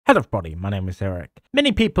Hello everybody, my name is Eric.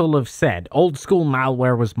 Many people have said old school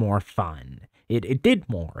malware was more fun. It did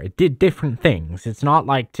more, it did different things. It's not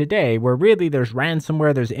like today where really there's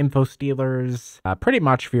ransomware, there's info stealers. Pretty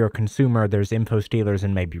much for your consumer, there's info stealers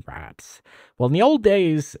and maybe rats. Well, in the old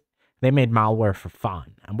days, they made malware for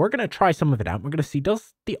fun. And we're going to try some of it out. We're going to see,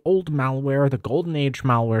 does the old malware, the golden age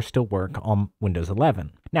malware, still work on Windows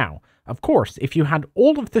 11? Now, of course, if you had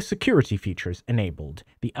all of the security features enabled,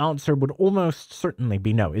 the answer would almost certainly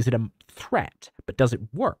be no. Is it a threat? But does it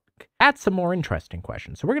work? That's a more interesting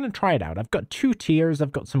question. So we're going to try it out. I've got two tiers.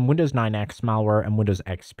 I've got some Windows 9X malware and Windows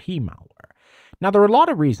XP malware. Now, there are a lot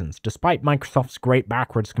of reasons, despite Microsoft's great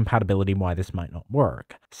backwards compatibility, why this might not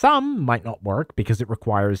work. Some might not work because it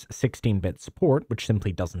requires 16-bit support, which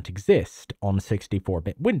simply doesn't exist on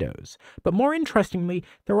 64-bit Windows. But more interestingly,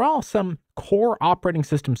 there are some core operating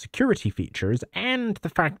system security features and the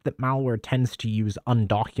fact that malware tends to use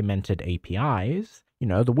undocumented APIs. You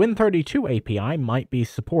know, the Win32 API might be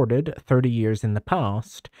supported 30 years in the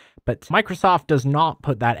past, but Microsoft does not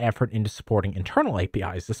put that effort into supporting internal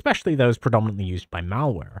APIs, especially those predominantly used by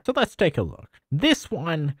malware. So let's take a look. This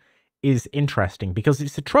one is interesting because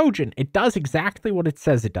it's a Trojan. It does exactly what it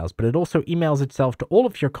says it does, but it also emails itself to all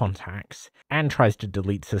of your contacts and tries to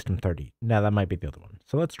delete System 30. Now, that might be the other one.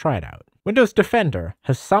 So let's try it out. Windows Defender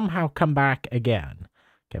has somehow come back again.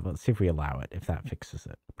 Okay, let's see if we allow it, if that fixes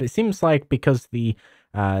it. But it seems like because the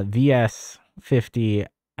VS50,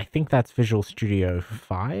 I think that's Visual Studio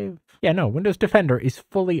 5. Yeah, no, Windows Defender is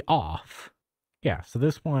fully off. Yeah, so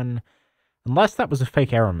this one, unless that was a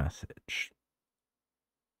fake error message.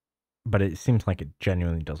 But it seems like it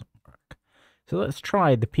genuinely doesn't work. So let's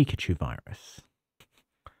try the Pikachu virus.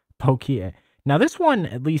 Poke. Now this one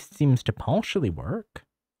at least seems to partially work.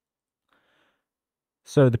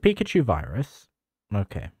 So the Pikachu virus.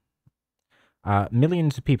 Okay.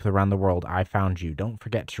 Millions of people around the world, I found you. Don't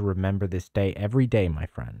forget to remember this day every day, my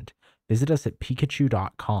friend. Visit us at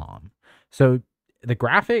Pikachu.com. So the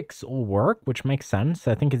graphics all work, which makes sense.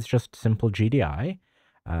 I think it's just simple GDI.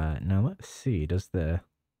 Now let's see. Does the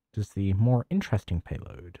more interesting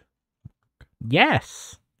payload?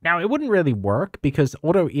 Yes. Now, it wouldn't really work because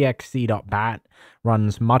autoexe.bat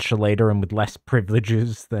runs much later and with less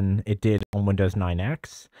privileges than it did on Windows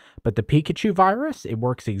 9X. But the Pikachu virus, it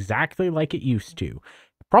works exactly like it used to.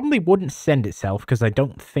 Probably wouldn't send itself because I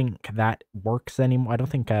don't think that works anymore. I don't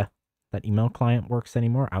think that email client works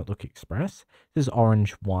anymore, Outlook Express. This is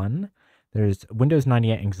Orange 1. There's Windows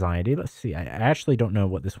 98 Anxiety. Let's see. I actually don't know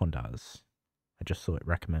what this one does. I just saw it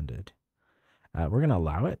recommended. We're going to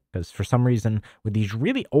allow it because for some reason with these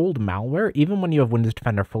really old malware, even when you have Windows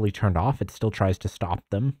Defender fully turned off, it still tries to stop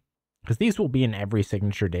them because these will be in every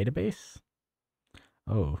signature database.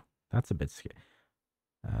 Oh, that's a bit scary.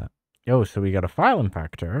 Oh, so we got a file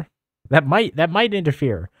infector that might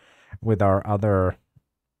interfere with our other.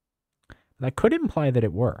 That could imply that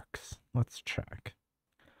it works. Let's check.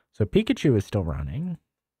 So Pikachu is still running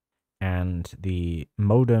and the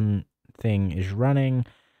modem thing is running.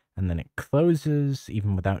 And then it closes,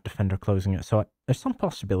 even without Defender closing it. So there's some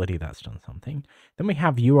possibility that's done something. Then we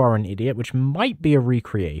have You Are an Idiot, which might be a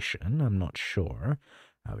recreation. I'm not sure.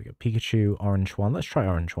 We got Pikachu, Orange 1. Let's try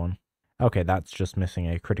Orange 1. Okay, that's just missing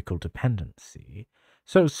a critical dependency.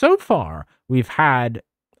 So far, we've had,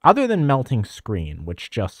 other than Melting Screen,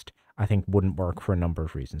 which just, I think, wouldn't work for a number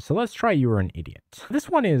of reasons. So let's try You Are an Idiot. This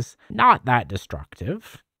one is not that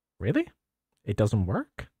destructive. Really? It doesn't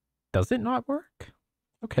work? Does it not work?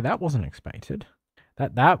 Okay, that wasn't expected.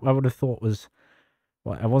 That I would have thought was,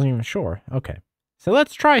 well, I wasn't even sure. Okay, so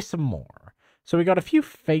let's try some more. So we got a few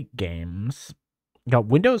fake games. We got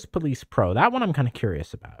Windows Police Pro. That one I'm kind of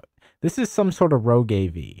curious about. This is some sort of rogue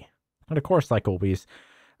AV. And of course, like always,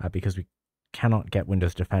 because we cannot get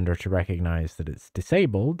Windows Defender to recognize that it's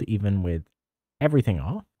disabled, even with everything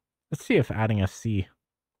off. Let's see if adding a C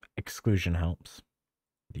exclusion helps.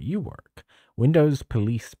 Do you work? Windows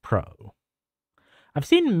Police Pro. I've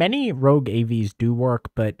seen many rogue AVs do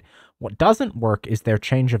work, but what doesn't work is their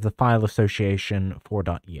change of the file association for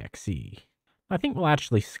 .exe. I think we'll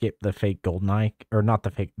actually skip the fake GoldenEye, or not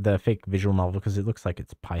the fake visual novel because it looks like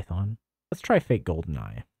it's Python. Let's try fake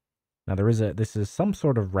GoldenEye. Now this is some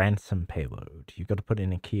sort of ransom payload. You've got to put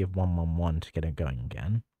in a key of 111 to get it going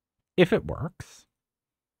again. If it works.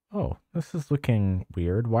 Oh, this is looking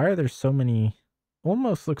weird. Why are there so many?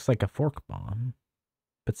 Almost looks like a fork bomb.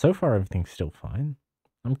 But so far, everything's still fine.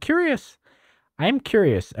 I'm curious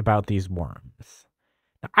about these worms.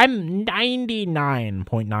 Now, I'm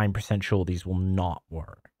 99.9% sure these will not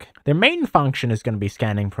work. Their main function is going to be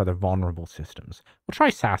scanning for other vulnerable systems. We'll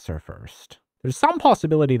try Sasser first. There's some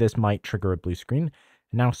possibility this might trigger a blue screen.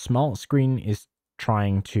 Now small screen is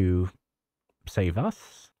trying to save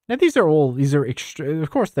us. Now, these are of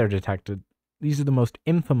course they're detected. These are the most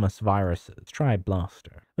infamous viruses. Try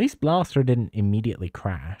Blaster. At least Blaster didn't immediately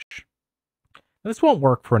crash. This won't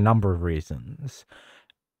work for a number of reasons.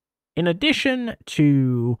 In addition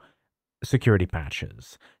to security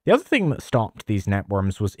patches, the other thing that stopped these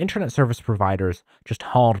networms was internet service providers just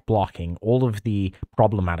hard blocking all of the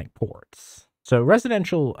problematic ports. So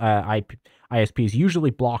residential ISPs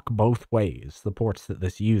usually block both ways, the ports that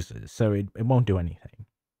this uses, so it won't do anything.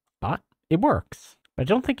 But it works. But I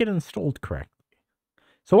don't think it installed correctly.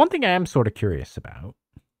 So one thing I am sort of curious about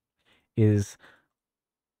is,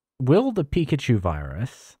 will the Pikachu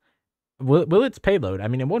virus, will its payload, I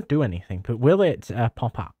mean, it won't do anything, but will it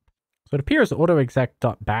pop up? So it appears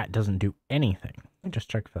autoexec.bat doesn't do anything. Let me just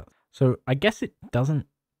check that. So I guess it doesn't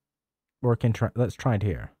work in, let's try it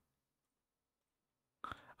here.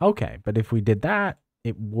 Okay, but if we did that,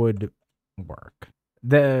 it would work.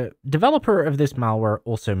 The developer of this malware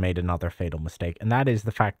also made another fatal mistake, and that is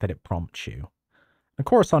the fact that it prompts you. Of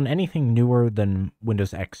course, on anything newer than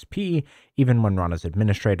Windows XP, even when run as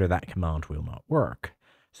administrator, that command will not work.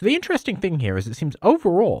 So the interesting thing here is it seems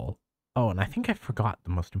overall... Oh, and I think I forgot the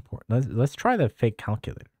most important. Let's try the fake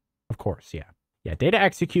calculator. Of course, yeah. Yeah, data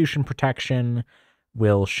execution protection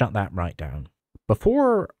will shut that right down.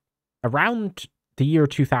 Before, around the year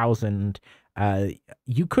 2000,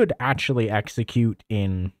 you could actually execute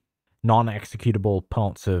in non-executable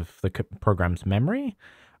parts of the program's memory,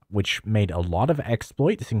 which made a lot of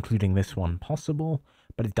exploits, including this one, possible,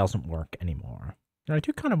 but it doesn't work anymore. And I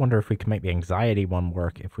do kind of wonder if we can make the anxiety one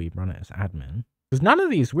work if we run it as admin. Because none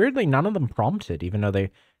of these, weirdly, none of them prompted, even though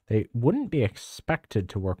they wouldn't be expected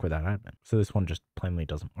to work without admin. So this one just plainly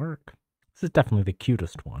doesn't work. This is definitely the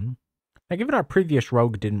cutest one. Now, given our previous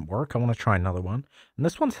rogue didn't work, I want to try another one. And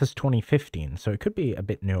this one says 2015, so it could be a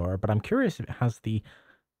bit newer, but I'm curious if it has the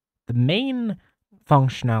main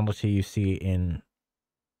functionality you see in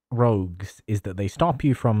rogues is that they stop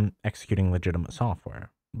you from executing legitimate software.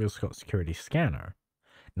 We also got security scanner.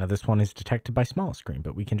 Now, this one is detected by small screen,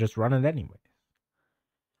 but we can just run it anyway.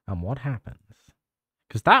 And what happens?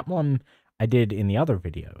 Because that one I did in the other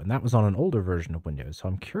video, and that was on an older version of Windows, so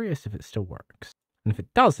I'm curious if it still works. And if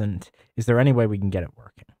it doesn't, is there any way we can get it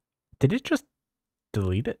working? Did it just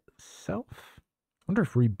delete itself? I wonder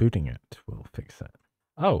if rebooting it will fix it.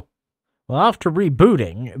 Oh, well, after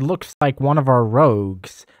rebooting, it looks like one of our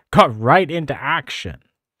rogues got right into action.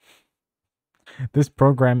 This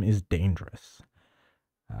program is dangerous.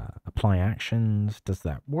 Apply actions. Does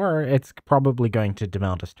that work? It's probably going to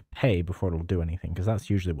demand us to pay before it'll do anything, because that's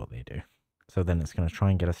usually what they do. So then it's going to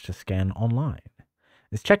try and get us to scan online.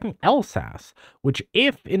 It's checking LSAS, which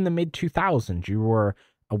if in the mid-2000s you were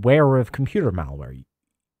aware of computer malware,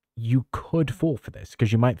 you could fall for this,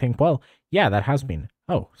 because you might think, well, yeah, that has been.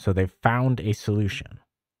 Oh, so they've found a solution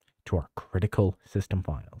to our critical system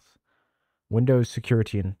files. Windows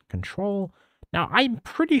security and control. Now, I'm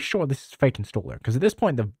pretty sure this is fake installer, because at this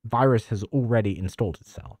point, the virus has already installed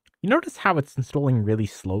itself. You notice how it's installing really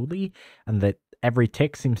slowly, and that every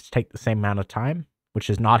tick seems to take the same amount of time, which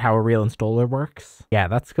is not how a real installer works? Yeah,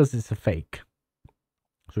 that's because it's a fake.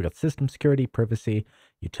 So we got system security, privacy,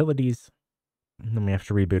 utilities, and then we have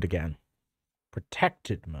to reboot again.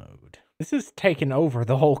 Protected mode. This is taking over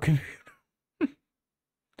the whole computer.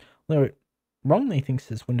 No, it wrongly thinks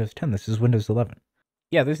it's Windows 10. This is Windows 11.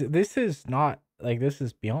 Yeah, this is not, like, this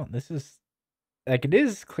is beyond. This is, like, it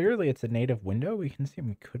is clearly it's a native window. We can see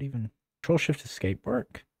we could even Control-Shift-Escape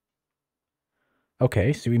work.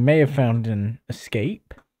 Okay, so we may have found an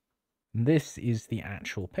escape. This is the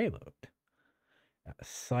actual payload.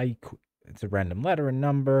 It's a random letter and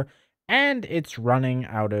number, and it's running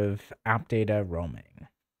out of app data roaming.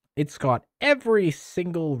 It's got every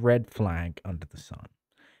single red flag under the sun,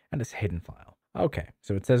 and it's a hidden file. Okay,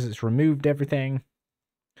 so it says it's removed everything.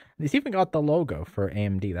 It's even got the logo for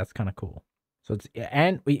AMD. That's kind of cool. So it's,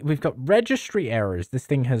 and we've got registry errors. This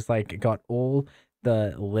thing has like got all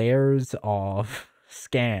the layers of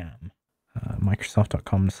scam.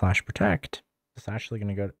 Microsoft.com/protect. It's actually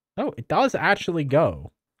going to go. Oh, it does actually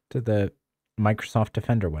go to the Microsoft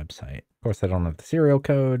Defender website. Of course, I don't have the serial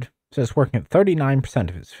code. So it's working at 39%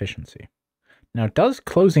 of its efficiency. Now, does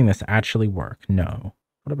closing this actually work? No.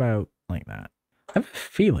 What about like that? I have a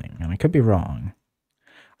feeling, and I could be wrong,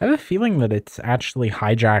 I have a feeling that it's actually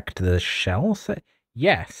hijacked the shell set.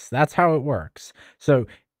 Yes, that's how it works. So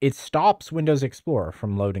it stops Windows Explorer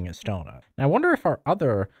from loading its data. Now I wonder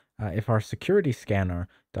if our security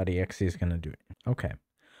scanner.exe is going to do it. Okay.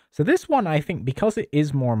 So this one, I think, because it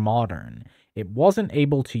is more modern, it wasn't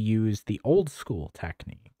able to use the old school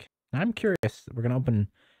technique. Now I'm curious. We're going to open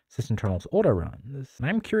sysinternals auto runs. And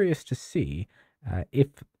I'm curious to see if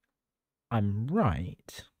I'm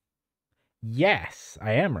right. Yes,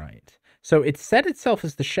 I am right. So it set itself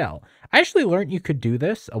as the shell. I actually learned you could do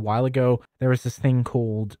this a while ago. There was this thing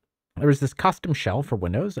called, there was this custom shell for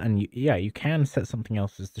Windows, and you can set something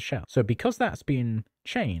else as the shell. So because that's been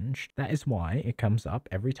changed, that is why it comes up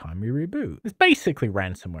every time we reboot. It's basically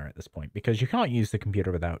ransomware at this point, because you can't use the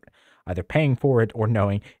computer without either paying for it or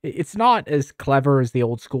knowing. It's not as clever as the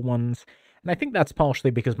old school ones. And I think that's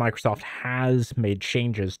partially because Microsoft has made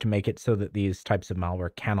changes to make it so that these types of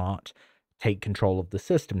malware cannot take control of the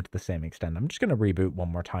system to the same extent. I'm just going to reboot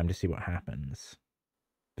one more time to see what happens.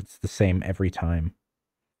 It's the same every time.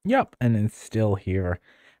 Yep, and it's still here.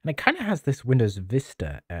 And it kind of has this Windows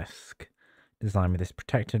Vista-esque design with this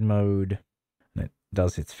protected mode. And it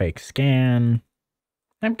does its fake scan.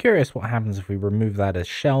 I'm curious what happens if we remove that as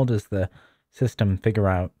shell. Does the system figure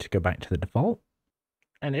out to go back to the default?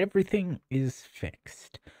 And everything is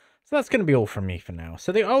fixed. So that's going to be all from me for now.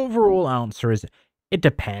 So the overall answer is, it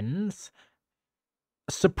depends.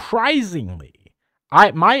 Surprisingly,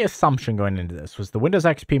 my assumption going into this was the Windows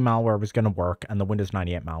XP malware was going to work and the Windows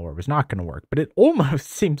 98 malware was not going to work, but it almost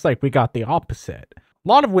seems like we got the opposite. A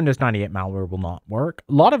lot of Windows 98 malware will not work.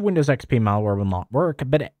 A lot of Windows XP malware will not work,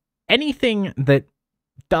 but anything that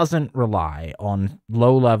doesn't rely on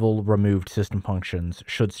low-level removed system functions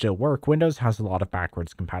should still work. Windows has a lot of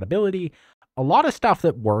backwards compatibility. A lot of stuff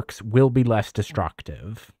that works will be less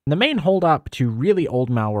destructive. The main holdup to really old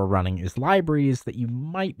malware running is libraries that you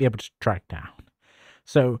might be able to track down.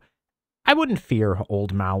 So I wouldn't fear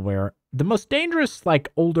old malware. The most dangerous,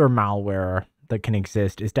 older malware that can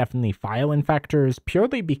exist is definitely file infectors,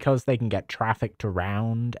 purely because they can get trafficked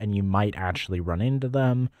around and you might actually run into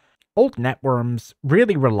them. Old networms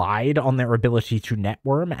really relied on their ability to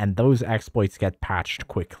networm, and those exploits get patched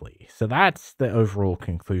quickly. So that's the overall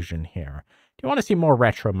conclusion here. If you want to see more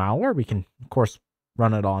retro malware, we can, of course,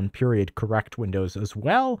 run it on period correct Windows as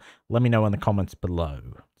well. Let me know in the comments below.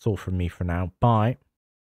 That's all from me for now. Bye.